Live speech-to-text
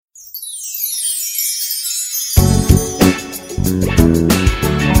Good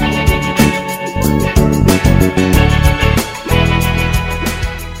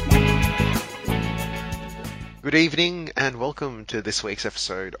evening and welcome to this week's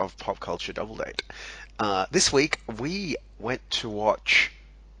episode of Pop Culture Double Date. This week we went to watch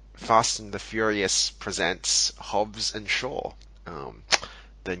Fast and the Furious presents Hobbs and Shaw,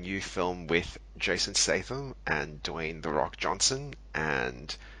 the new film with Jason Statham and Dwayne "The Rock" Johnson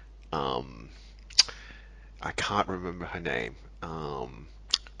and I can't remember her name,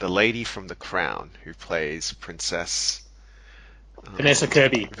 the lady from The Crown who plays Princess Vanessa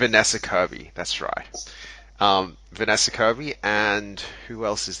Kirby. Vanessa Kirby, that's right. Vanessa Kirby, and who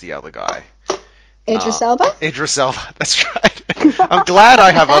else is the other guy? Idris Elba? Idris Elba, that's right. I'm glad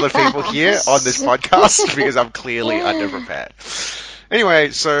I have other people here on this podcast because I'm clearly underprepared. Anyway,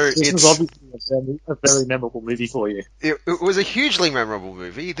 so this was obviously a very memorable movie for you. It was a hugely memorable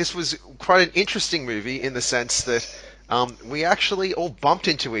movie. This was quite an interesting movie in the sense that we actually all bumped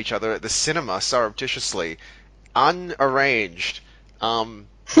into each other at the cinema surreptitiously, unarranged.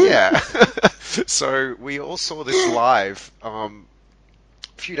 Yeah. So we all saw this live a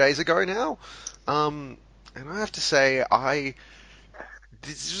few days ago now. And I have to say,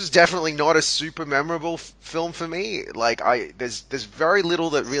 this was definitely not a super memorable film for me. Like, there's very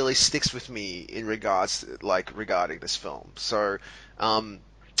little that really sticks with me in regards to, regarding this film. So,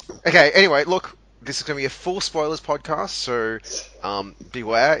 okay, anyway, look, this is going to be a full spoilers podcast, so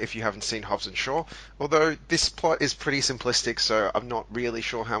beware if you haven't seen Hobbs and Shaw. Although this plot is pretty simplistic, so I'm not really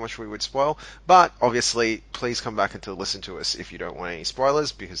sure how much we would spoil. But obviously, please come back and to listen to us if you don't want any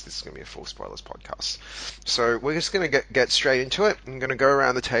spoilers, because this is going to be a full spoilers podcast. So we're just going to get straight into it. I'm going to go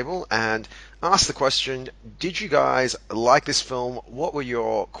around the table and ask the question, did you guys like this film? What were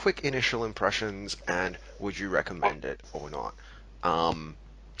your quick initial impressions, and would you recommend it or not?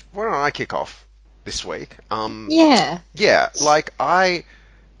 Why don't I kick off this week? Yeah,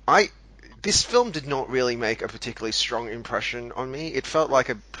 this film did not really make a particularly strong impression on me. It felt like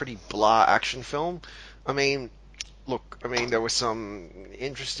a pretty blah action film. I mean, there were some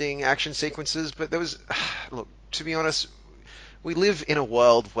interesting action sequences, but to be honest, we live in a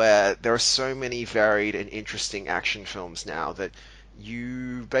world where there are so many varied and interesting action films now that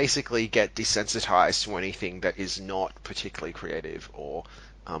you basically get desensitized to anything that is not particularly creative or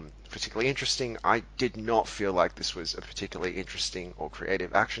particularly interesting. I did not feel like this was a particularly interesting or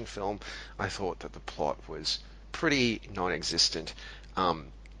creative action film. I thought that the plot was pretty non-existent.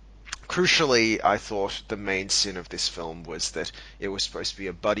 Crucially, I thought the main sin of this film was that it was supposed to be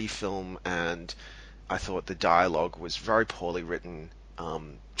a buddy film, and I thought the dialogue was very poorly written.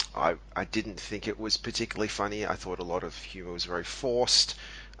 I didn't think it was particularly funny. I thought a lot of humor was very forced,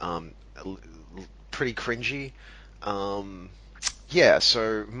 pretty cringy. Yeah,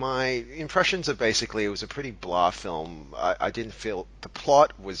 so my impressions are basically it was a pretty blah film. I didn't feel the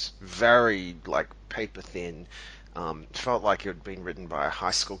plot was very paper thin. It felt like it had been written by a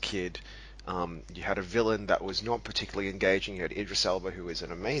high school kid. You had a villain that was not particularly engaging. You had Idris Elba, who is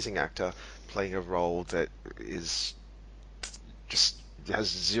an amazing actor, playing a role that is just has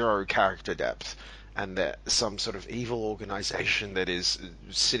zero character depth, and that some sort of evil organization that is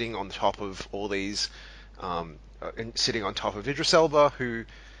sitting on top of all these. Sitting on top of Idris Elba, who,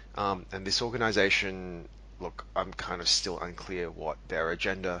 and this organization, I'm kind of still unclear what their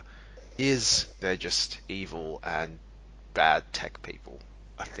agenda is. They're just evil and bad tech people,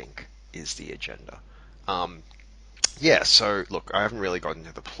 I think, is the agenda. Yeah, so I haven't really gotten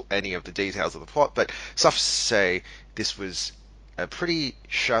into any of the details of the plot, but suffice to say, this was a pretty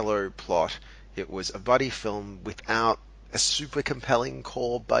shallow plot. It was a buddy film without a super compelling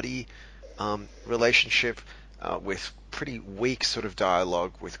core buddy relationship. With pretty weak sort of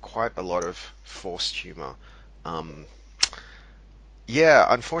dialogue, with quite a lot of forced humor. Yeah,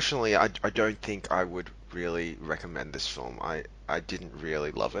 unfortunately, I don't think I would really recommend this film. I didn't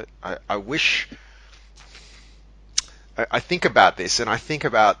really love it. I wish... I think about this, and I think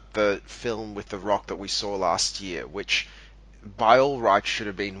about the film with The Rock that we saw last year, which by all rights should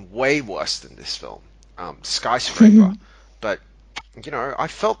have been way worse than this film, Skyscraper. But I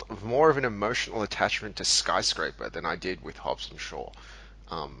felt more of an emotional attachment to Skyscraper than I did with Hobbs and Shaw.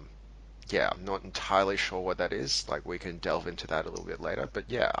 Yeah, I'm not entirely sure what that is. We can delve into that a little bit later. But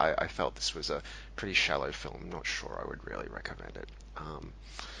yeah, I felt this was a pretty shallow film. I'm not sure I would really recommend it.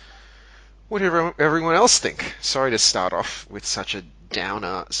 What did everyone else think? Sorry to start off with such a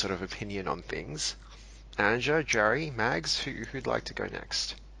downer sort of opinion on things. Anja, Jerry, Mags, who'd like to go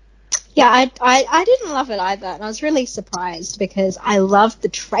next? Yeah, I didn't love it either, and I was really surprised because I loved the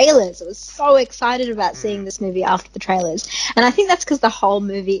trailers. I was so excited about seeing this movie after the trailers, and I think that's because the whole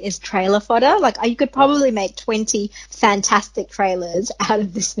movie is trailer fodder. Like, you could probably make 20 fantastic trailers out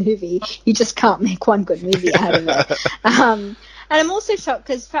of this movie. You just can't make one good movie out of it. And I'm also shocked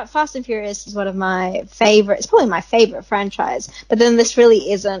because Fast and Furious is one of my favorites, probably my favorite franchise. But then this really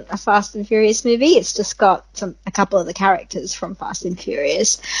isn't a Fast and Furious movie. It's just got a couple of the characters from Fast and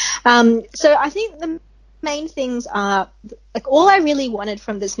Furious. So I think the main things are, like, all I really wanted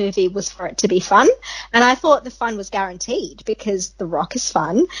from this movie was for it to be fun, and I thought the fun was guaranteed because The Rock is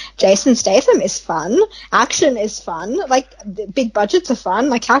fun, Jason Statham is fun, action is fun, like, the big budgets are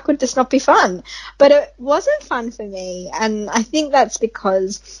fun. Like, how could this not be fun? But it wasn't fun for me, and I think that's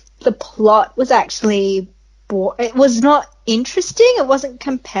because the plot was actually it was not interesting. It wasn't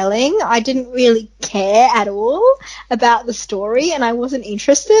compelling. I didn't really care at all about the story, and I wasn't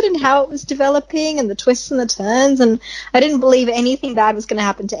interested in how it was developing and the twists and the turns, and I didn't believe anything bad was going to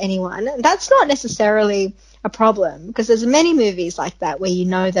happen to anyone. And that's not necessarily a problem because there's many movies like that where you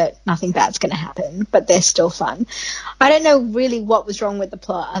know that nothing bad's going to happen, but they're still fun. I don't know really what was wrong with the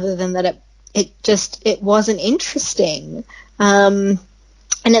plot other than that it wasn't interesting. And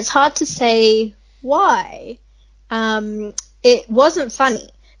it's hard to say why. It wasn't funny.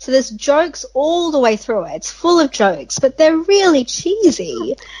 So there's jokes all the way through it. It's full of jokes, but they're really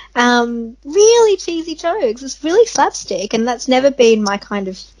cheesy. Really cheesy jokes. It's really slapstick, and that's never been my kind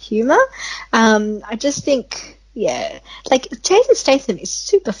of humor. I just think, yeah, like, Jason Statham is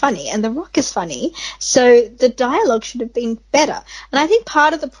super funny and The Rock is funny, so the dialogue should have been better. And I think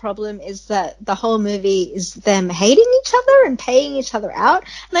part of the problem is that the whole movie is them hating each other and paying each other out,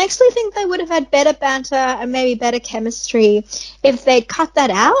 and I actually think they would have had better banter and maybe better chemistry if they'd cut that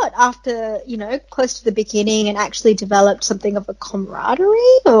out after, close to the beginning, and actually developed something of a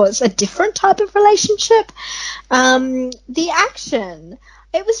camaraderie or a different type of relationship. The action,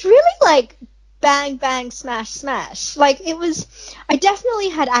 it was really like bang, bang, smash, smash. Like, I definitely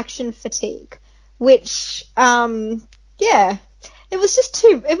had action fatigue, which, it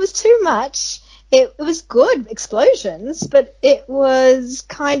was too much. It was good explosions, but it was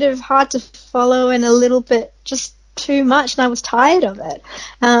kind of hard to follow and a little bit just too much, and I was tired of it.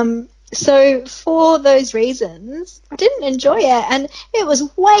 So for those reasons, I didn't enjoy it, and it was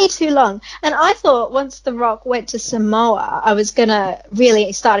way too long. And I thought once The Rock went to Samoa, I was going to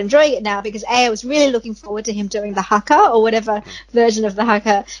really start enjoying it now because, A, I was really looking forward to him doing the haka or whatever version of the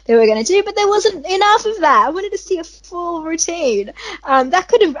haka they were going to do, but there wasn't enough of that. I wanted to see a full routine. That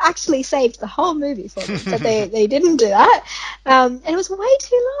could have actually saved the whole movie for me, but they didn't do that. And it was way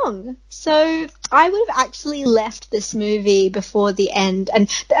too long. So I would have actually left this movie before the end, and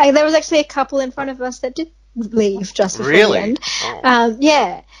there was actually a couple in front of us that did leave just before the end. Oh.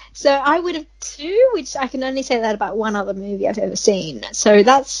 Yeah. So I would have too, which I can only say that about one other movie I've ever seen. So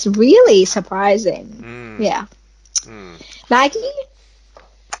that's really surprising. Yeah. Maggie?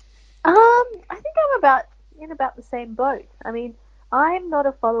 I think I'm in about the same boat. I mean, I'm not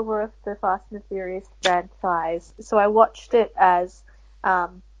a follower of the Fast and the Furious franchise, so I watched it as I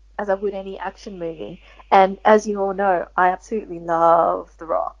would any action movie. And as you all know, I absolutely love The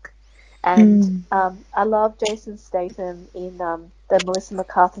Rock. And I love Jason Statham in the Melissa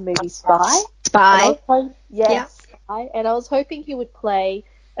McCarthy movie Spy. Spy. Yes. Yeah. And I was hoping he would play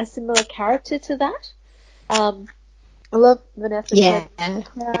a similar character to that. I love Vanessa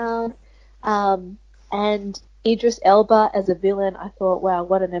Brown. And Idris Elba as a villain. I thought, wow,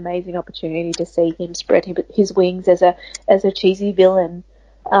 what an amazing opportunity to see him spread his wings as a cheesy villain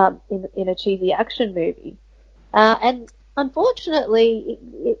in a cheesy action movie. And unfortunately,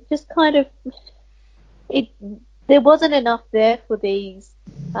 it just kind of there wasn't enough there for these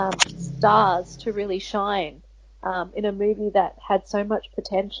stars to really shine in a movie that had so much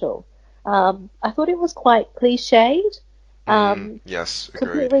potential. I thought it was quite cliched. Yes,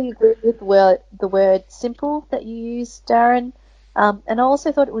 agreed. Completely agree with the word simple that you used, Darren. And I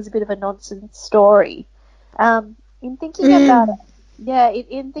also thought it was a bit of a nonsense story. In thinking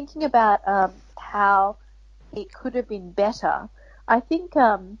about how it could have been better, I think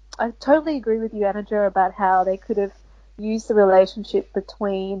I totally agree with you, Anija, about how they could have used the relationship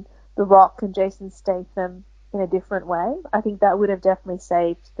between The Rock and Jason Statham in a different way. I think that would have definitely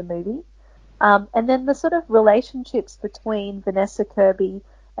saved the movie. And then the sort of relationships between Vanessa Kirby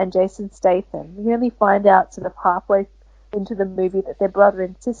and Jason Statham, we only find out sort of halfway into the movie that they're brother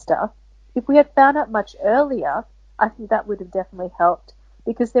and sister. If we had found out much earlier, I think that would have definitely helped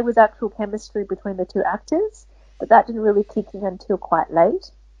because there was actual chemistry between the two actors, but that didn't really kick in until quite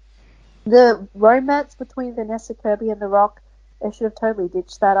late. The romance between Vanessa Kirby and The Rock They should have totally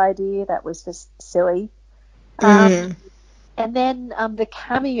ditched that idea. That was just silly. And then the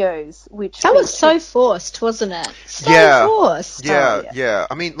cameos, which that was so forced, wasn't it? So Yeah. forced. Yeah.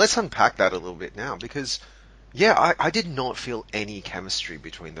 I mean, let's unpack that a little bit now because, yeah, I did not feel any chemistry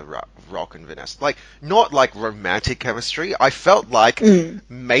between the Rock and Vanessa. Like, not like romantic chemistry. I felt like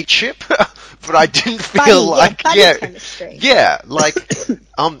mateship, but I didn't feel buddy chemistry. Yeah, like,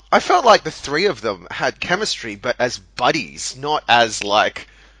 I felt like the three of them had chemistry, but as buddies, not as like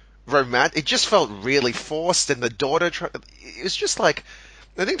romantic. It just felt really forced, and the daughter. It was just like,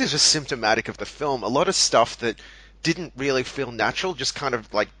 I think this is symptomatic of the film. A lot of stuff that didn't really feel natural, just kind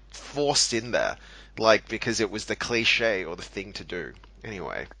of like forced in there, like because it was the cliche or the thing to do.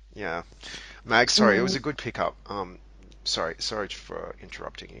 Anyway, yeah. Mag, sorry, it was a good pickup. Sorry for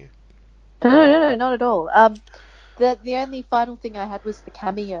interrupting you. No, not at all. The only final thing I had was the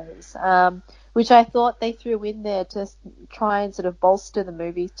cameos, which I thought they threw in there to try and sort of bolster the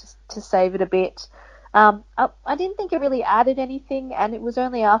movie to save it a bit. I didn't think it really added anything, and it was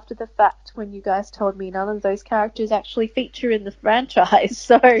only after the fact when you guys told me none of those characters actually feature in the franchise.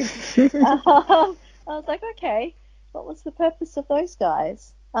 So I was like, okay, what was the purpose of those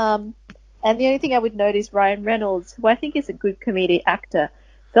guys? And the only thing I would note is Ryan Reynolds, who I think is a good comedic actor,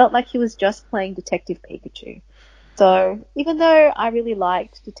 felt like he was just playing Detective Pikachu. So even though I really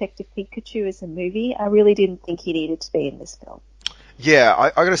liked Detective Pikachu as a movie, I really didn't think he needed to be in this film. Yeah,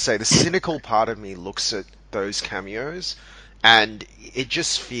 I gotta say, the cynical part of me looks at those cameos, and it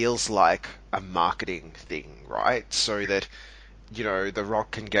just feels like a marketing thing, right? So that, you know, The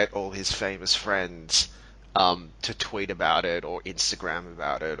Rock can get all his famous friends to tweet about it or Instagram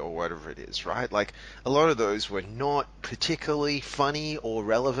about it or whatever it is, right? Like, a lot of those were not particularly funny or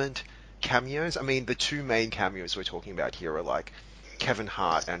relevant cameos. I mean, the two main cameos we're talking about here are like Kevin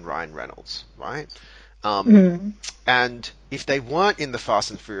Hart and Ryan Reynolds, right? And if they weren't in the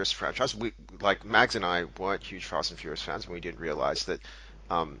Fast and Furious franchise, like Mags and I weren't huge Fast and Furious fans, and we didn't realize that.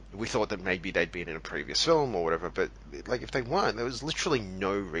 We thought that maybe they'd been in a previous film or whatever, but like if they weren't, there was literally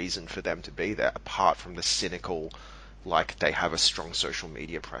no reason for them to be there apart from the cynical, like they have a strong social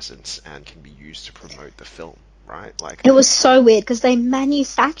media presence and can be used to promote the film, right? Like it was so weird because they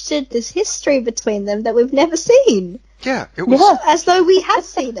manufactured this history between them that we've never seen. Yeah, it was as though we had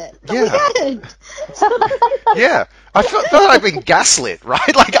seen it, but we hadn't. Yeah, I felt like I'd been gaslit,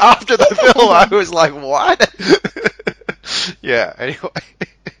 right? Like after the film, I was like, "What?" Yeah. Anyway.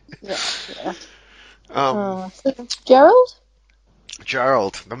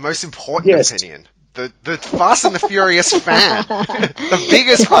 Gerald, the most important opinion. The Fast and the Furious fan. The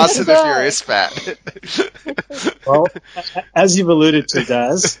biggest Fast and the Furious fan. Well, as you've alluded to,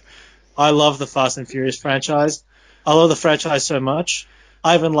 Daz, I love the Fast and Furious franchise. I love the franchise so much.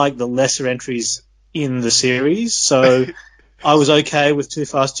 I even like the lesser entries in the series, so I was okay with Too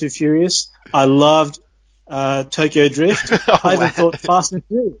Fast, Too Furious. I loved Tokyo Drift. I even thought Fast and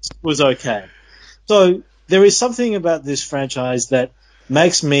Furious was okay. So there is something about this franchise that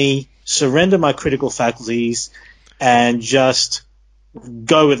makes me surrender my critical faculties and just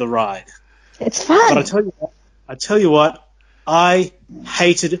go with the ride. It's fun. But I tell you what, I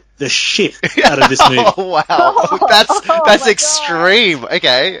hated the shit out of this movie. Oh, wow. That's extreme. God.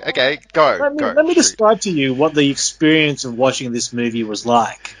 Okay, go. Let me describe to you what the experience of watching this movie was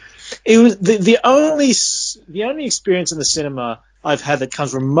like. It was the only experience in the cinema I've had that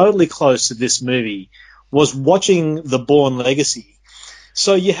comes remotely close to this movie was watching The Bourne Legacy.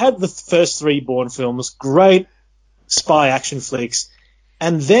 So you had the first three Bourne films, great spy action flicks,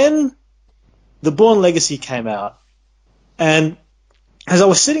 and then The Bourne Legacy came out. And as I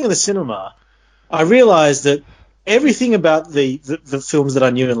was sitting in the cinema, I realized that everything about the films that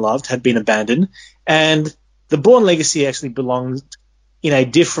I knew and loved had been abandoned, and The Bourne Legacy actually belonged in a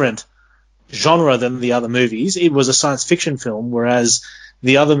different genre than the other movies. It was a science fiction film, whereas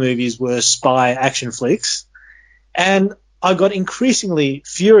the other movies were spy action flicks. And I got increasingly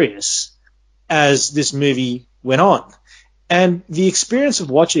furious as this movie went on. And the experience of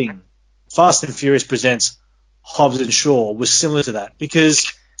watching Fast and Furious Presents Hobbs and Shaw was similar to that,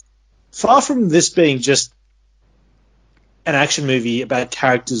 because far from this being just an action movie about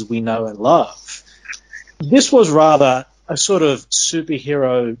characters we know and love, this was rather a sort of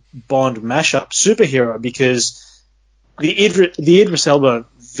superhero Bond mashup. Superhero because the Idris Elba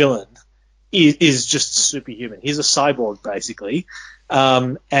villain is just superhuman. He's a cyborg basically,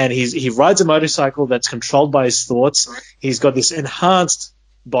 and he rides a motorcycle that's controlled by his thoughts. He's got this enhanced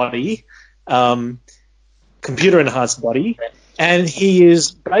body. Computer-enhanced body, and he is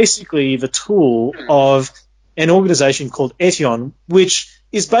basically the tool of an organization called Etion, which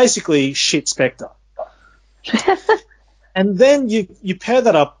is basically shit Spectre. And then you pair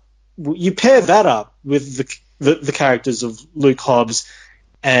that up with the characters of Luke Hobbs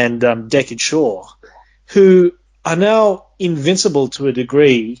and Deckard Shaw, who are now invincible to a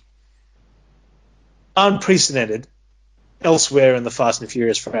degree unprecedented elsewhere in the Fast and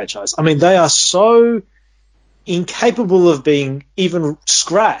Furious franchise. I mean, they are so incapable of being even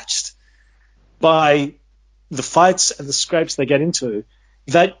scratched by the fights and the scrapes they get into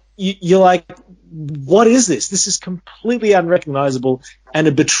that you're like, what is this? This is completely unrecognizable and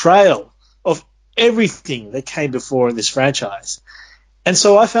a betrayal of everything that came before in this franchise. And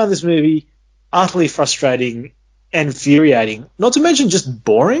so I found this movie utterly frustrating and infuriating, not to mention just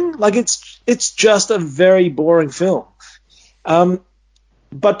boring. Like, it's just a very boring film.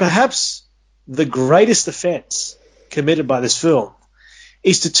 But perhaps the greatest offense committed by this film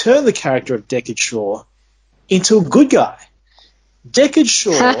is to turn the character of Deckard Shaw into a good guy. Deckard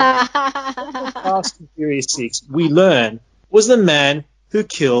Shaw, Fast and Furious 6, we learn, was the man who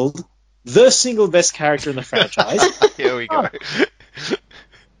killed the single best character in the franchise. Here we go.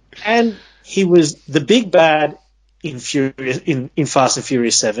 And he was the big bad in Fast and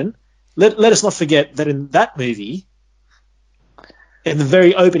Furious 7. Let us not forget that in that movie, in the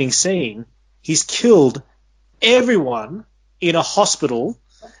very opening scene, he's killed everyone in a hospital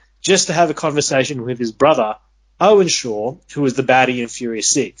just to have a conversation with his brother, Owen Shaw, who was the baddie in Furious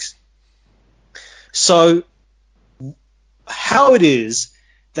 6. So how it is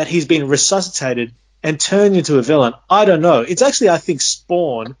that he's been resuscitated and turned into a villain, I don't know. It's actually, I think,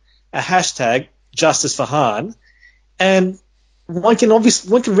 spawned a hashtag, Justice for Han, and one can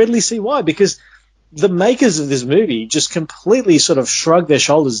readily see why, because the makers of this movie just completely sort of shrugged their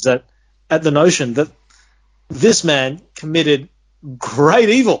shoulders at the notion that this man committed great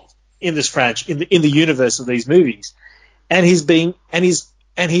evil in this franchise, in the universe of these movies, and he's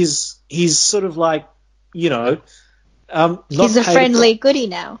sort of like, he's a friendly goodie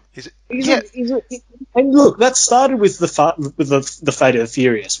now. And look, that started with the Fate of the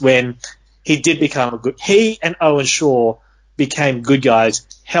Furious, when he did become he and Owen Shaw became good guys,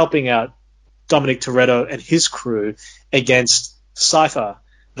 helping out Dominic Toretto and his crew against Cypher,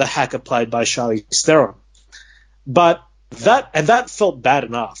 the hacker played by Charlize Theron. But that felt bad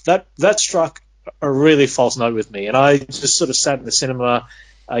enough. That struck a really false note with me, and I just sort of sat in the cinema,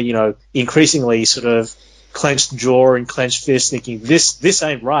 increasingly sort of clenched jaw and clenched fist, thinking this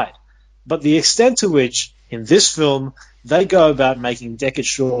ain't right. But the extent to which in this film they go about making Deckard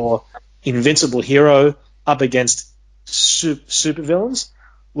Shaw invincible hero up against supervillains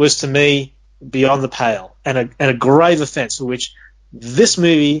was, to me, beyond the pale, and a grave offence for which this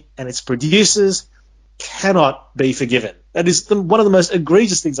movie and its producers cannot be forgiven. That is one of the most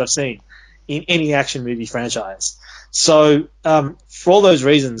egregious things I've seen in any action movie franchise. So for all those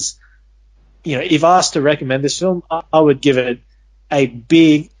reasons, if asked to recommend this film, I would give it a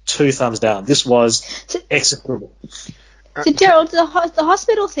big 2 thumbs down. This was execrable. So, Gerald, the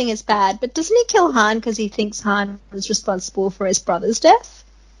hospital thing is bad, but doesn't he kill Han because he thinks Han was responsible for his brother's death?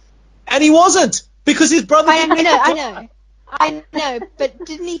 And he wasn't, because his brother... I know, but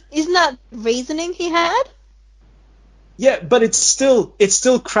didn't he? Isn't that reasoning he had? Yeah, but it's still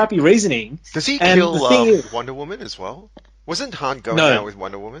crappy reasoning. Does he And kill the thing is- Wonder Woman as well? Wasn't Han going No. out with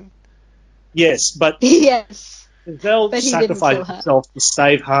Wonder Woman? Yes, but Yes. Giselle But he didn't kill sacrificed her. himself to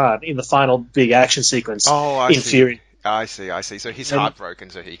save Han in the final big action sequence in Fury. I see. So he's And- heartbroken,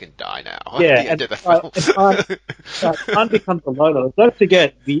 so he can die now. Yeah, At the end of the film. Han becomes the loner. Don't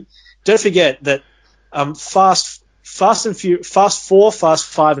forget that Fast 4, Fast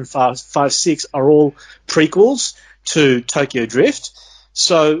 5, and Fast 6 are all prequels to Tokyo Drift.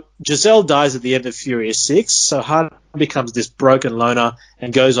 So Giselle dies at the end of Furious 6, so Han becomes this broken loner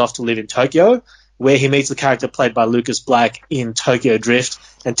and goes off to live in Tokyo, where he meets the character played by Lucas Black in Tokyo Drift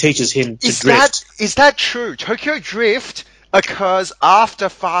and teaches him to drift. Is that true? Tokyo Drift occurs after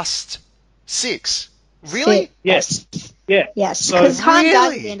Fast 6. Really? Yes. Yeah. Yes, So- because Han died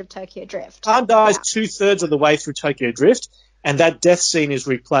Really? at the end of Tokyo Drift. Han dies Yeah. 2/3 of the way through Tokyo Drift, and that death scene is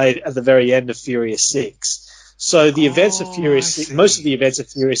replayed at the very end of Furious 6. So the events of Furious I 6, see. most of the events of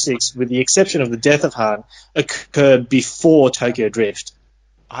Furious 6, with the exception of the death of Han, occur before Tokyo Drift.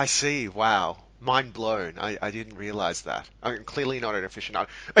 I see. Wow. Mind blown. I didn't realize that. I'm clearly not an aficionado.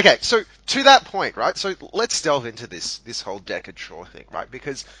 Okay, so to that point, right? So let's delve into this whole Deckard Shaw thing, right?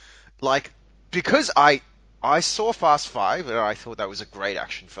 Because I saw Fast 5 and I thought that was a great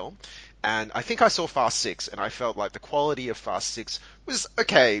action film. And I think I saw Fast 6 and I felt like the quality of Fast 6 was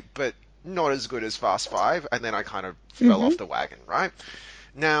okay, but not as good as Fast 5. And then I kind of fell off the wagon, right?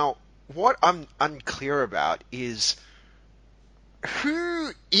 Now, what I'm unclear about is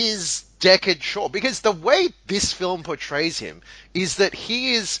who is Deckard Shaw? Because the way this film portrays him is that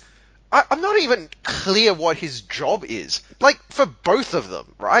he is. I'm not even clear what his job is. Like, for both of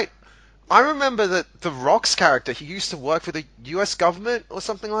them, right? I remember that the Rock's character, he used to work for the US government or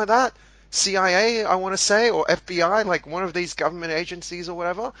something like that. CIA, I want to say, or FBI, like one of these government agencies or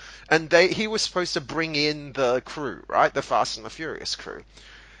whatever. And he was supposed to bring in the crew, right? The Fast and the Furious crew.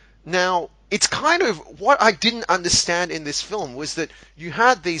 Now, it's kind of what I didn't understand in this film was that you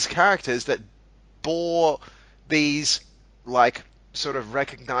had these characters that bore these, like, sort of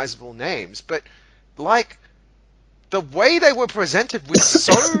recognizable names, but, like, the way they were presented was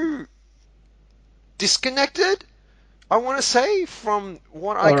so disconnected, I want to say, from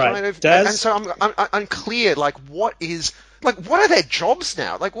what I kind of... Daz? And so I'm unclear, like, what are their jobs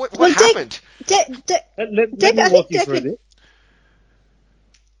now? Like, what happened? Let me walk you through this.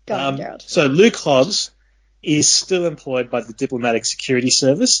 Go on, Gerald. So Luke Hobbs is still employed by the Diplomatic Security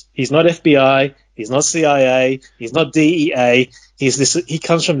Service. He's not FBI. He's not CIA. He's not DEA. He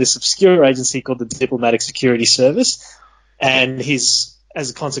comes from this obscure agency called the Diplomatic Security Service, and he's, as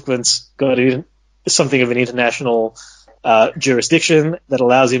a consequence, got something of an international jurisdiction that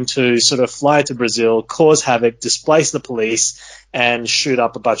allows him to sort of fly to Brazil, cause havoc, displace the police, and shoot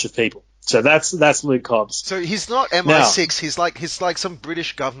up a bunch of people. So that's Luke Hobbs. So he's not MI6. Now, he's like some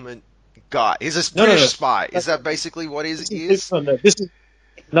British government guy. He's a British spy. Is that basically what he is?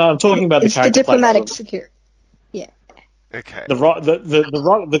 No, I'm talking about the character. The diplomatic security. Yeah. Okay.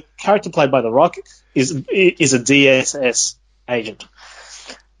 The character played by The Rock is a DSS agent.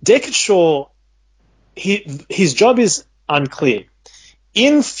 Deckard Shaw, his job is unclear.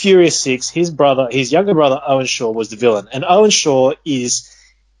 In Furious 6, his younger brother Owen Shaw was the villain, and Owen Shaw is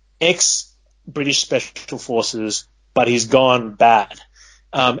ex-British Special Forces, but he's gone bad.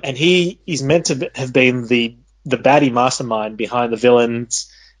 And he is meant to have been the baddie mastermind behind the villain,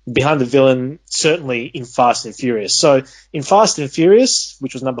 certainly in Fast and Furious. So in Fast and Furious,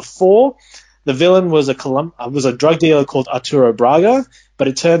 which was number 4, the villain was a drug dealer called Arturo Braga, but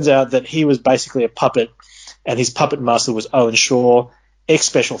it turns out that he was basically a puppet, and his puppet master was Owen Shaw,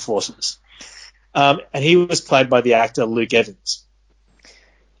 ex-Special Forces. And he was played by the actor Luke Evans.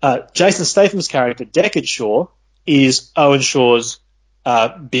 Jason Statham's character, Deckard Shaw, is Owen Shaw's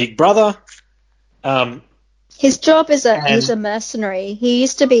big brother. His job is he's a mercenary. He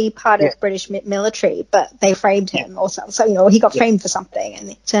used to be part of British military, but they framed him, or so he got framed for something, and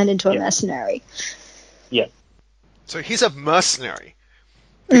he turned into a mercenary. Yeah. So he's a mercenary.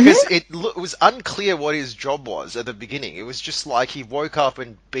 Because it was unclear what his job was at the beginning. It was just like he woke up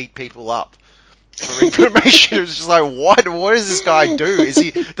and beat people up for information. It was just like, what does this guy do?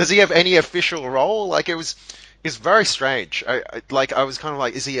 Does he have any official role? Like, it's very strange. I was kind of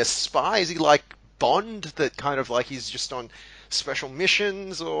like, is he a spy? Is he like Bond, that kind of like he's just on special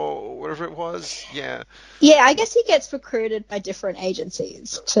missions or whatever it was? Yeah. Yeah, I guess he gets recruited by different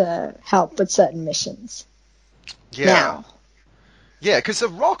agencies to help with certain missions. Yeah. Now. Yeah, because The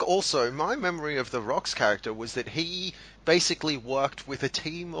Rock also, my memory of The Rock's character was that he basically worked with a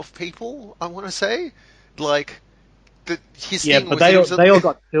team of people, I want to say. Like, his thing but was... they all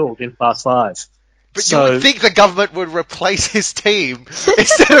got killed in Fast 5. But you would think the government would replace his team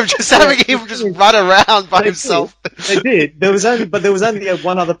instead of just having him just run around by himself. They did. There was only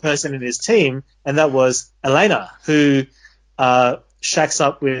one other person in his team, and that was Elena, who shacks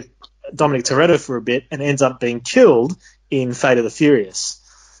up with Dominic Toretto for a bit and ends up being killed in Fate of the Furious.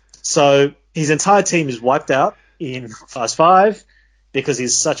 So his entire team is wiped out in Fast 5 because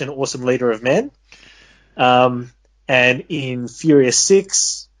he's such an awesome leader of men. And in Furious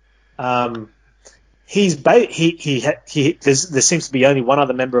 6, there seems to be only one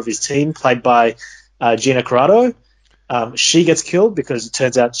other member of his team, played by Gina Carano. She gets killed because it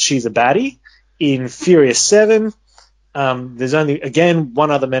turns out she's a baddie. In Furious 7, there's only, again,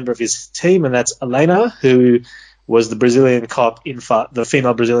 one other member of his team, and that's Elena, who was the Brazilian cop the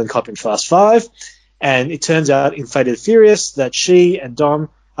female Brazilian cop in Fast 5. And it turns out in Fate of the Furious that she and Dom,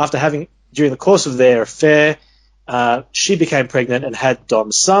 during the course of their affair, she became pregnant and had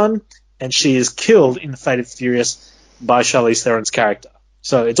Dom's son, and she is killed in the Fate of the Furious by Charlize Theron's character.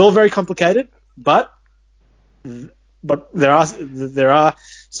 So it's all very complicated, but there are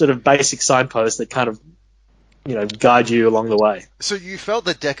sort of basic signposts that kind of guide you along the way. So you felt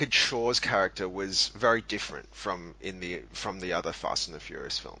that Deckard Shaw's character was very different from the other Fast and the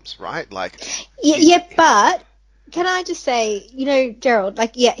Furious films, right? Like, but can I just say, Gerald,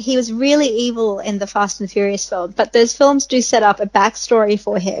 like, yeah, he was really evil in the Fast and Furious film, but those films do set up a backstory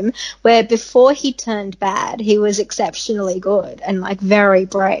for him where before he turned bad, he was exceptionally good and, like, very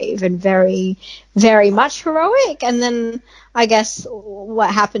brave and very, very much heroic. And then I guess what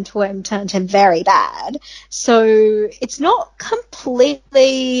happened to him turned him very bad. So it's not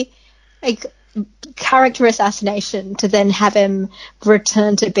completely, like, character assassination to then have him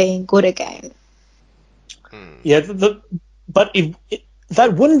return to being good again. Yeah, but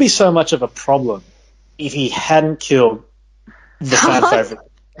that wouldn't be so much of a problem if he hadn't killed the fan favorite.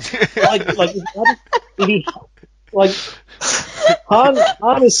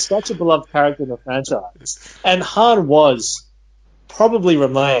 Han is such a beloved character in the franchise, and Han probably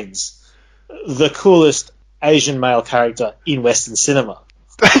remains the coolest Asian male character in Western cinema.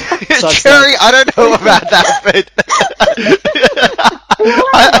 Jerry, I don't know about that, but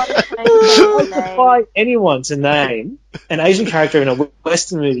I defy anyone to name an Asian character in a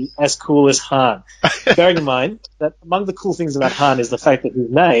Western movie as cool as Han. Bearing in mind that among the cool things about Han is the fact that his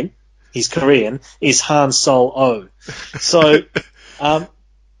name, he's Korean, is Han Sol-oh. So,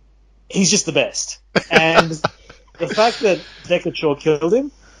 he's just the best. And the fact that Deckard Shaw killed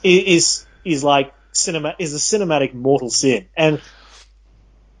him is like a cinematic mortal sin. And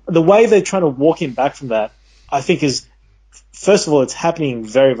the way they're trying to walk him back from that, I think is, first of all, it's happening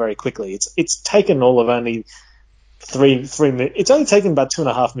very, very quickly. It's taken all of only three. It's only taken about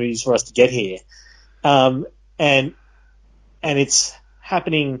 2.5 movies for us to get here, and it's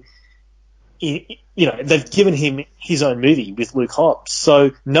happening. They've given him his own movie with Luke Hobbs,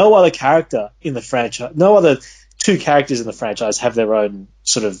 so no other character in the franchise, no other two characters in the franchise have their own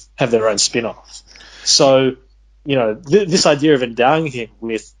spin-off. So, this idea of endowing him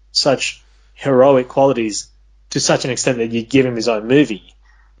with such heroic qualities to such an extent that you give him his own movie,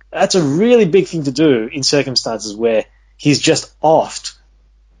 that's a really big thing to do in circumstances where he's just offed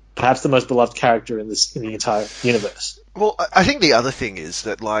perhaps the most beloved character in the entire universe. Well, I think the other thing is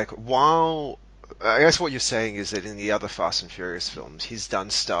that, like, while I guess what you're saying is that in the other Fast and Furious films, he's done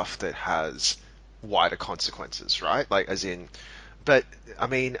stuff that has wider consequences, right? Like, as in, but I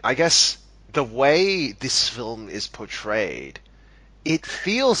mean, I guess the way this film is portrayed, it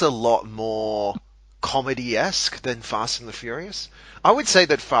feels a lot more comedy-esque than Fast and the Furious. I would say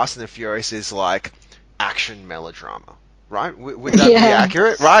that Fast and the Furious is like action melodrama, right? Would that be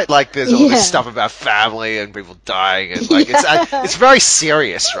accurate, right? Like, there's all this stuff about family and people dying, and like it's very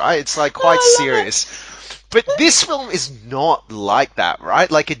serious, right? It's like quite serious. But this film is not like that, right?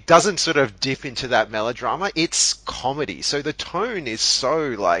 Like, it doesn't sort of dip into that melodrama. It's comedy, so the tone is so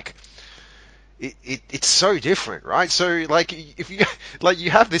like. It's so different, right? So, like, if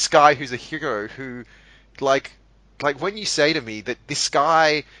you have this guy who's a hero who, like when you say to me that this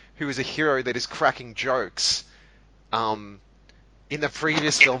guy who is a hero that is cracking jokes, in the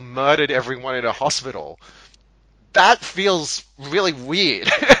previous film murdered everyone in a hospital, that feels really weird,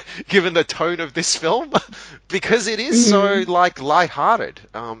 given the tone of this film, because it is so, like, lighthearted.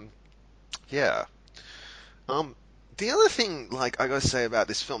 The other thing, like, I gotta say about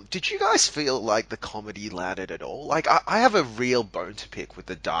this film, did you guys feel like the comedy landed at all? Like, I have a real bone to pick with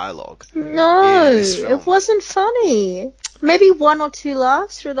the dialogue. No, in this film. it wasn't funny. Maybe 1 or 2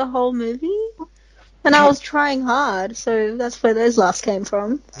 laughs through the whole movie. And I was trying hard, so that's where those laughs came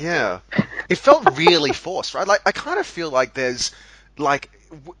from. Yeah. It felt really forced, right? Like, I kind of feel like there's, like,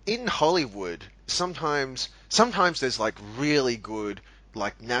 in Hollywood, sometimes there's, like, really good,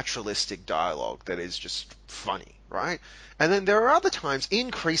 like, naturalistic dialogue that is just funny, right? And then there are other times,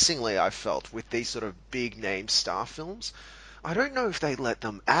 increasingly I felt, with these sort of big-name star films, I don't know if they let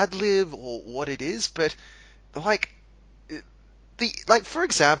them ad-lib or what it is, but, like, for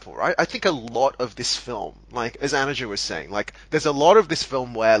example, right, I think a lot of this film, like, as Anija was saying, like, there's a lot of this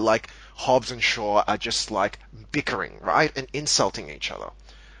film where, like, Hobbs and Shaw are just, like, bickering, right, and insulting each other.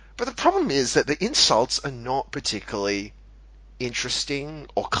 But the problem is that the insults are not particularly interesting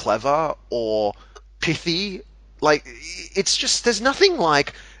or clever or pithy. Like, it's just, there's nothing,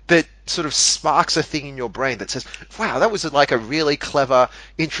 like, that sort of sparks a thing in your brain that says, wow, that was, like, a really clever,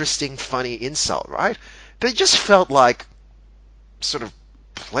 interesting, funny insult, right? They just felt like sort of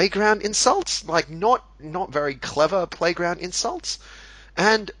playground insults, like not very clever playground insults.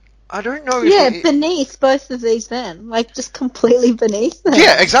 And I don't know if beneath both of these men, like, just completely beneath them.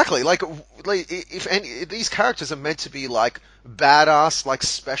 Yeah, exactly. Like if these characters are meant to be like badass, like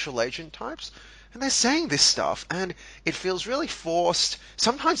special agent types, and they're saying this stuff, and it feels really forced.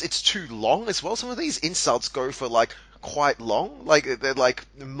 Sometimes it's too long as well. Some of these insults go for like quite long, like they're like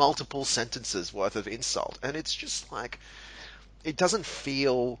multiple sentences worth of insult, and it's just like it doesn't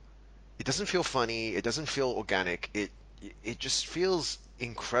feel It doesn't feel funny. It doesn't feel organic. It just feels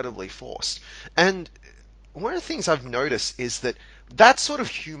incredibly forced. And one of the things I've noticed is that that sort of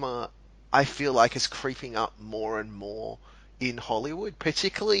humor I feel like is creeping up more and more in Hollywood,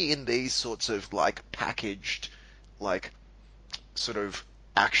 particularly in these sorts of like packaged, like sort of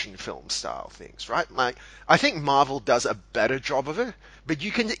action film style things, right? Like I think Marvel does a better job of it, but you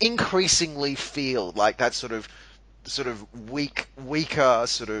can increasingly feel like that sort of weaker,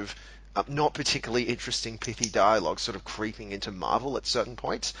 sort of not particularly interesting, pithy dialogue sort of creeping into Marvel at certain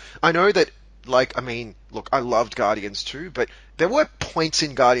points. I know that, like, I mean, look, I loved Guardians 2, but there were points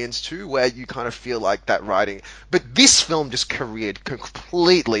in Guardians 2 where you kind of feel like that writing, but this film just careered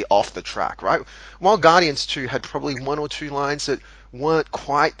completely off the track, right? While Guardians 2 had probably one or two lines that weren't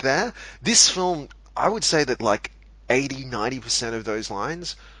quite there, this film, I would say that like 80-90% of those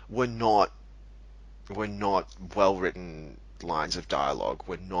lines were not well written lines of dialogue,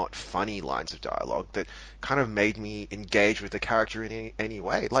 were not funny lines of dialogue that kind of made me engage with the character in any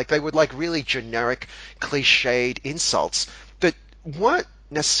way. Like they were like really generic, cliched insults that weren't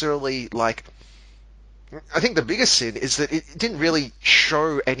necessarily like. I think the biggest sin is that it didn't really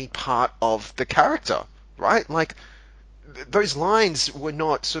show any part of the character, right? Like those lines were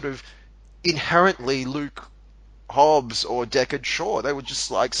not sort of inherently Luke Hobbs or Deckard Shaw. They were just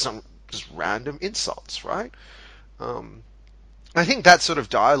like some just random insults, right? I think that sort of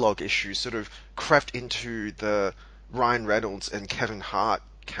dialogue issue sort of crept into the Ryan Reynolds and Kevin Hart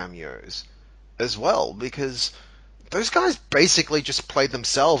cameos as well, because those guys basically just played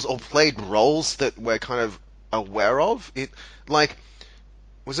themselves or played roles that we're kind of aware of. Like,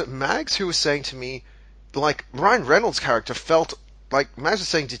 was it Mags who was saying to me, like, Ryan Reynolds' character felt like, Mags was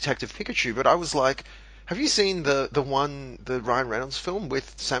saying Detective Pikachu, but I was like, have you seen the Ryan Reynolds film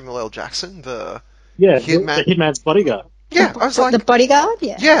with Samuel L. Jackson, the Hitman? The Hitman's Bodyguard. Yeah, I was like... The Bodyguard?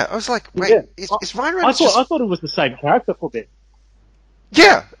 Yeah. Yeah, I was like, wait, Yeah. is Ryan Reynolds I thought it was the same character for a bit.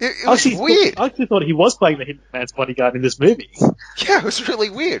 Yeah, it was weird. I actually thought he was playing the Hitman's Bodyguard in this movie. Yeah, it was really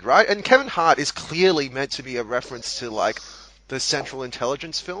weird, right? And Kevin Hart is clearly meant to be a reference to, like, the Central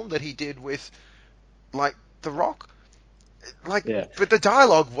Intelligence film that he did with, like, The Rock. Like, Yeah. But the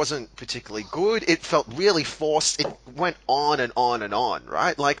dialogue wasn't particularly good. It felt really forced. It went on and on and on,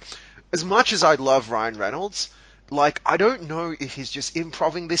 right? Like, as much as I love Ryan Reynolds, like, I don't know if he's just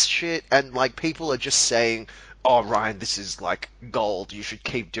improvising this shit and, like, people are just saying, oh, Ryan, this is, like, gold. You should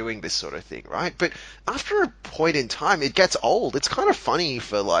keep doing this sort of thing, right? But after a point in time, it gets old. It's kind of funny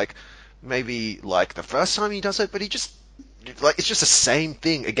for, like, maybe, like, the first time he does it, but he just, like, it's just the same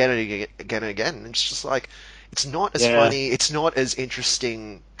thing again and again and again. And it's just, like, it's not as funny. It's not as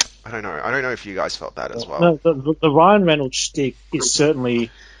interesting. I don't know. I don't know if you guys felt that as well. No, the Ryan Reynolds shtick is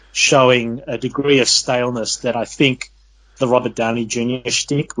certainly showing a degree of staleness that I think the Robert Downey Jr.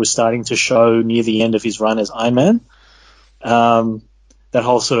 shtick was starting to show near the end of his run as Iron Man. That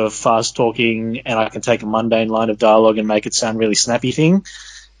whole sort of fast talking and I can take a mundane line of dialogue and make it sound really snappy thing.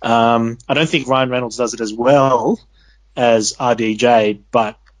 I don't think Ryan Reynolds does it as well as RDJ,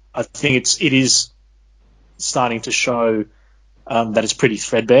 but I think it is starting to show that it's pretty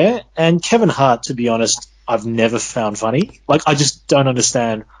threadbare. And Kevin Hart, to be honest, I've never found funny. Like, I just don't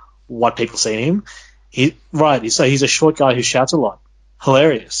understand what people see in him. So he's a short guy who shouts a lot.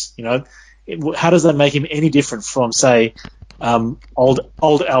 Hilarious, you know. How does that make him any different from, say, old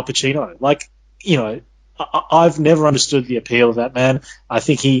Al Pacino? Like, you know, I've never understood the appeal of that man. I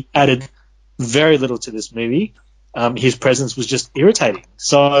think he added very little to this movie. His presence was just irritating.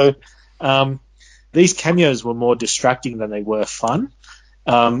 So these cameos were more distracting than they were fun.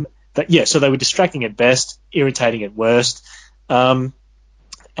 So they were distracting at best, irritating at worst,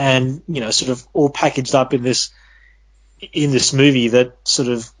 and you know, sort of all packaged up in this movie that sort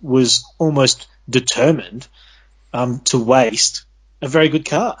of was almost determined to waste a very good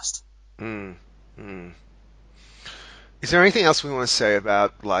cast. Is there anything else we want to say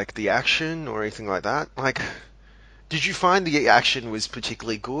about, like, the action or anything like that? Like, did you find the action was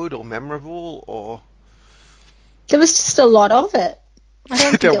particularly good or memorable, or there was just a lot of it? I don't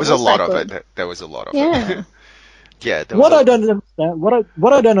think there it was a lot of good. it. There was a lot of Yeah. it. Yeah. I don't understand,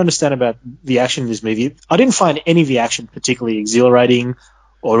 what I don't understand about the action in this movie, I didn't find any of the action particularly exhilarating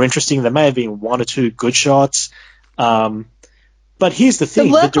or interesting. There may have been one or two good shots, but here's the thing: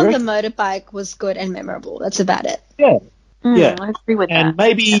 the work on the motorbike was good and memorable. That's about it. Yeah, yeah, I agree with that. And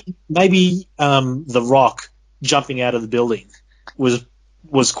maybe The Rock jumping out of the building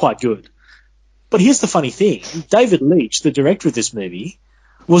was quite good. But here's the funny thing: David Leitch, the director of this movie,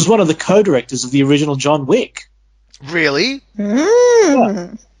 was one of the co-directors of the original John Wick. Really?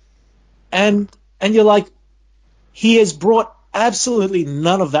 Yeah. And you're like, he has brought absolutely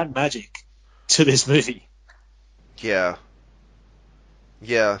none of that magic to this movie. Yeah.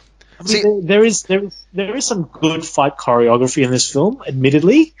 Yeah. I See, mean, there is some good fight choreography in this film,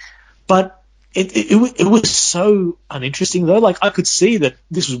 admittedly, but it was so uninteresting though. Like, I could see that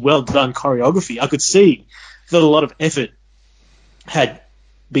this was well done choreography. I could see that a lot of effort had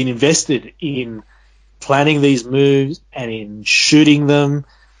been invested in planning these moves and in shooting them,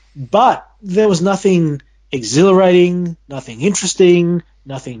 but there was nothing exhilarating, nothing interesting,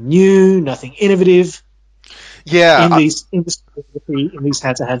 nothing new, nothing innovative yeah, in these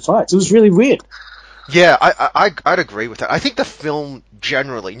hand-to-hand fights. It was really weird. yeah, I'd agree with that. I think the film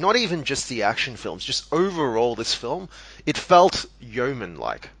generally, not even just the action films, just overall this film, it felt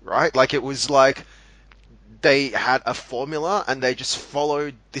yeoman-like, right? Like, it was like they had a formula and they just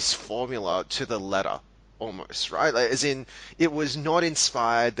followed this formula to the letter, almost, right? Like, as in, it was not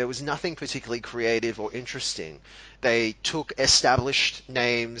inspired, there was nothing particularly creative or interesting. They took established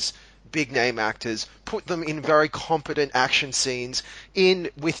names, big name actors, put them in very competent action scenes, in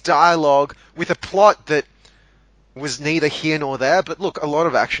with dialogue, with a plot that was neither here nor there. But look, a lot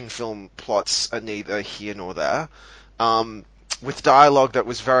of action film plots are neither here nor there. With dialogue that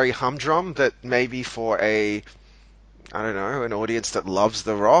was very humdrum, that maybe for I don't know, an audience that loves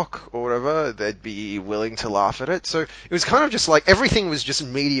The Rock or whatever, they'd be willing to laugh at it. So it was kind of just like everything was just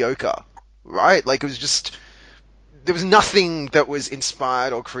mediocre, right? Like, it was just, there was nothing that was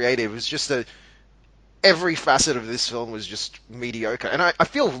inspired or creative. It was just every facet of this film was just mediocre. And I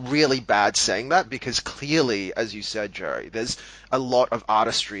feel really bad saying that, because clearly, as you said, Jerry, there's a lot of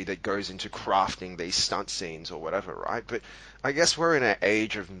artistry that goes into crafting these stunt scenes or whatever, right? But I guess we're in an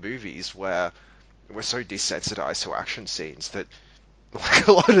age of movies where we're so desensitized to action scenes that, like,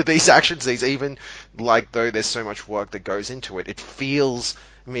 a lot of these action scenes, even like though there's so much work that goes into it, it feels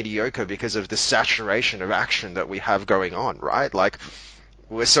mediocre because of the saturation of action that we have going on, right? Like,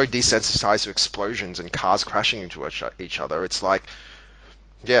 we're so desensitized to explosions and cars crashing into each other. It's like,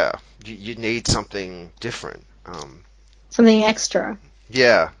 yeah, you need something different. Something extra.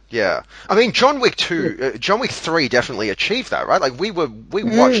 Yeah, yeah. I mean, John Wick 2, John Wick 3 definitely achieved that, right? Like, we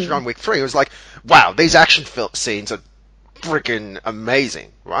watched John Wick 3, it was like, wow, these action scenes are freaking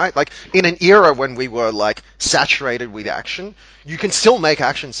amazing, right? Like, in an era when we were, like, saturated with action, you can still make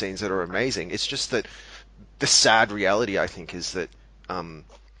action scenes that are amazing. It's just that the sad reality, I think, is that,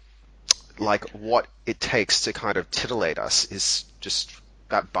 like, what it takes to kind of titillate us is just,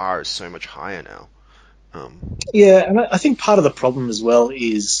 that bar is so much higher now. Yeah, and I think part of the problem as well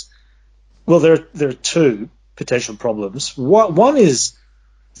is, well, there are two potential problems. One is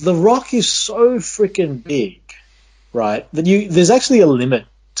The Rock is so freaking big, right, that there's actually a limit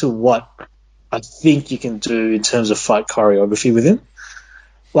to what I think you can do in terms of fight choreography with him.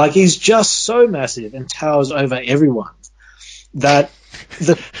 Like, he's just so massive and towers over everyone that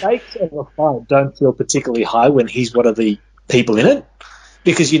the stakes of a fight don't feel particularly high when he's one of the people in it,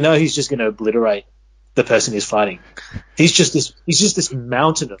 because you know he's just going to obliterate the person he's fighting. He's just this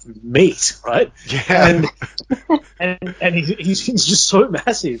mountain of meat, right? Yeah. And he's just so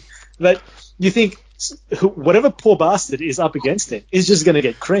massive that you think whatever poor bastard is up against him is just going to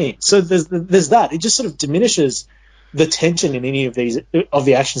get creamed. So there's that. It just sort of diminishes the tension in any of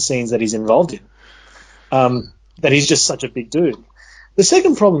the action scenes that he's involved in. That he's just such a big dude. The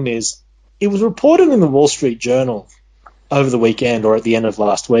second problem is, it was reported in the Wall Street Journal over the weekend, or at the end of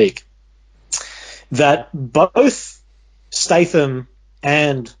last week, that both Statham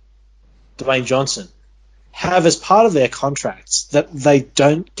and Dwayne Johnson have, as part of their contracts, that they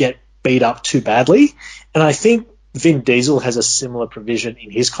don't get beat up too badly. And I think Vin Diesel has a similar provision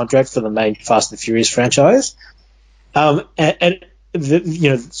in his contract for the main Fast and Furious franchise. And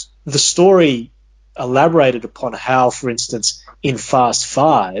the story elaborated upon how, for instance, in Fast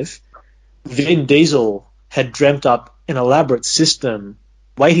 5, Vin Diesel had dreamt up an elaborate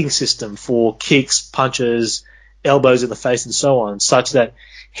weighting system for kicks, punches, elbows in the face, and so on, such that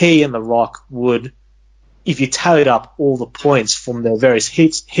he and The Rock would, if you tallied up all the points from their various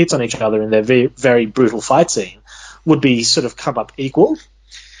hits on each other in their very, very brutal fight scene, would be sort of come up equal.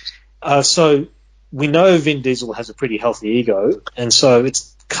 So we know Vin Diesel has a pretty healthy ego, and so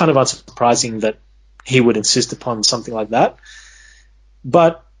it's kind of unsurprising that he would insist upon something like that.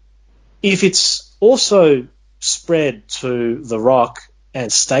 But if it's also spread to The Rock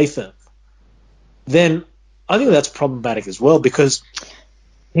and Statham, then I think that's problematic as well, because,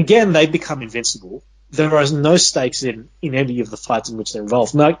 again, they become invincible. There are no stakes in any of the fights in which they're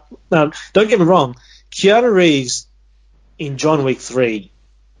involved. Now, don't get me wrong, Keanu Reeves in John Wick 3,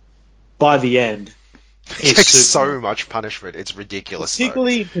 by the end, He is takes Superman. so much punishment. It's ridiculous. Though.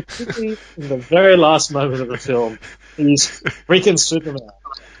 Particularly in the very last moment of the film, he's freaking Superman,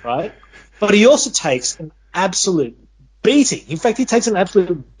 right? But he also takes an absolute beating. In fact, he takes an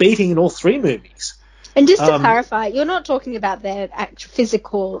absolute beating in all three movies. And just to clarify, you're not talking about their actual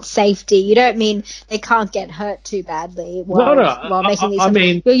physical safety. You don't mean they can't get hurt too badly while making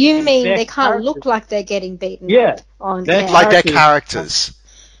these. You mean they can't look like they're getting beaten up on like their characters.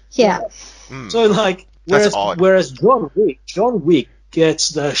 Yeah. So like, whereas John Wick gets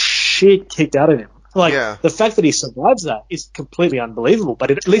the shit kicked out of him. Like the fact that he survives that is completely unbelievable.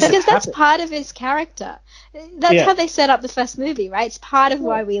 But at least because that's part of his character. That's how they set up the first movie, right? It's part of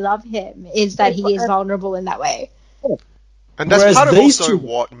why we love him is that he is vulnerable in that way. And that's part of also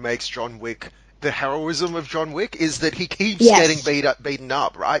what makes John Wick. The heroism of John Wick is that he keeps getting beaten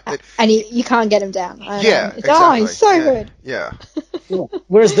up, right? And you can't get him down. Exactly. Oh, he's so good. Yeah.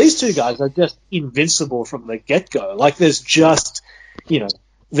 Whereas these two guys are just invincible from the get-go. Like there's just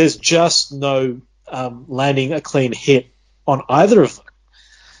no landing a clean hit on either of them.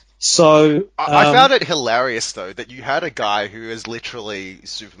 So I found it hilarious though that you had a guy who is literally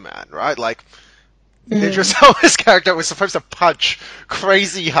Superman, right? Like Idris Elba's character was supposed to punch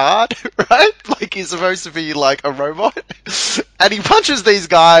crazy hard, right? Like he's supposed to be like a robot, and he punches these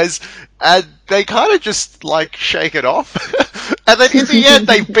guys, and they kind of just like shake it off, and then in the end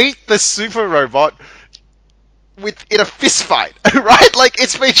they beat the super robot in a fist fight, right? Like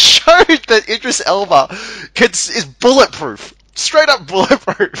it's been shown that Idris Elba is bulletproof. Straight up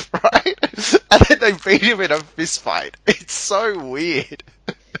bulletproof, right? And then they beat him in a fist fight. It's so weird.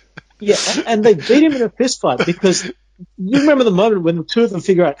 Yeah, and they beat him in a fist fight because you remember the moment when the two of them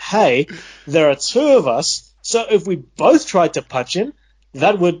figure out, hey, there are two of us, so if we both tried to punch him,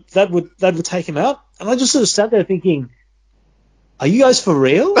 that would take him out. And I just sort of sat there thinking, are you guys for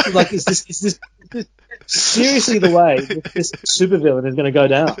real? Like, is this seriously the way this supervillain is going to go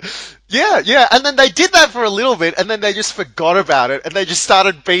down? Yeah, and then they did that for a little bit, and then they just forgot about it, and they just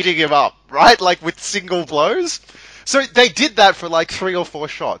started beating him up, right? Like with single blows. So they did that for like 3 or 4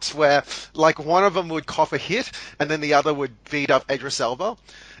 shots, where like one of them would cough a hit, and then the other would beat up Idris Elba.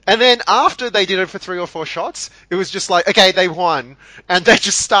 And then after they did it for 3 or 4 shots, it was just like, okay, they won, and they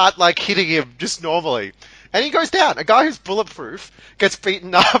just start like hitting him just normally. And he goes down. A guy who's bulletproof gets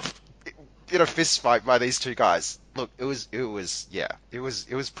beaten up in a fist fight by these two guys. Look, it was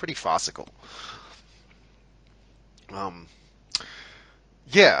pretty farcical.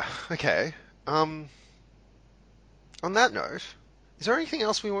 Yeah, okay. On that note, is there anything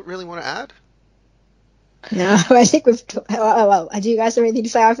else we really want to add? No, I think we've. Do you guys have anything to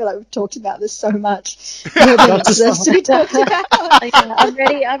say? I feel like we've talked about this so much. I'm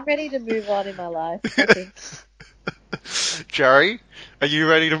ready to move on in my life, I think. Jerry, are you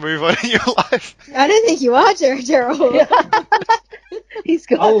ready to move on in your life? I don't think you are, Gerald. He's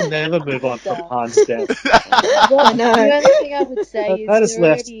got. I'll never move on from Han's death. I know. The only thing I would say is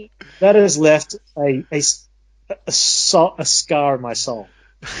that has left a scar in my soul.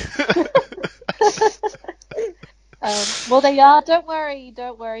 Well, they are. Don't worry.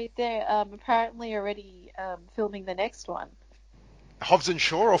 They're apparently already filming the next one. Hobbs and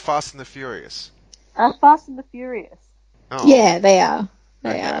Shaw or Fast and the Furious? Fast and the Furious. Oh. Yeah, they are.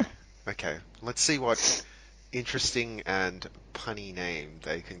 They are. Okay, let's see what interesting and punny name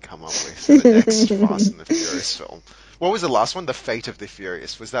they can come up with for the next Fast and the Furious film. What was the last one? The Fate of the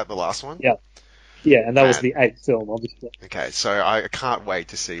Furious. Was that the last one? Yeah. Yeah, and that was the 8th film, obviously. Okay, so I can't wait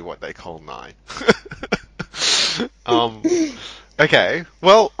to see what they call 9. Okay,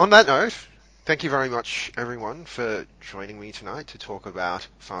 well, on that note, thank you very much, everyone, for joining me tonight to talk about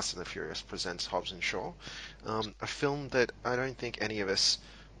Fast and the Furious Presents Hobbs and Shaw, a film that I don't think any of us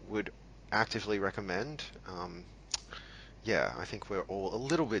would actively recommend. Yeah, I think we're all a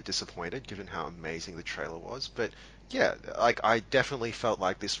little bit disappointed given how amazing the trailer was, but yeah, like I definitely felt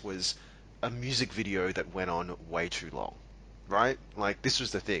like this was a music video that went on way too long, right? Like, this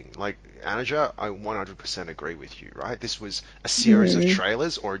was the thing. Like, Anaja, I 100% agree with you, right? This was a series of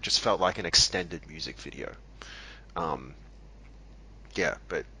trailers, or it just felt like an extended music video. Yeah,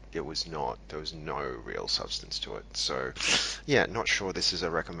 but it was not. There was no real substance to it. So, yeah, not sure this is a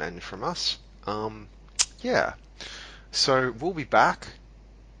recommend from us. Yeah. So, we'll be back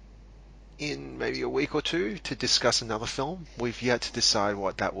in maybe a week or two to discuss another film. We've yet to decide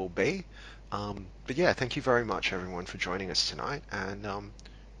what that will be. But yeah, thank you very much, everyone, for joining us tonight, and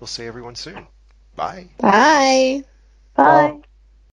we'll see everyone soon. Bye. Bye. Bye.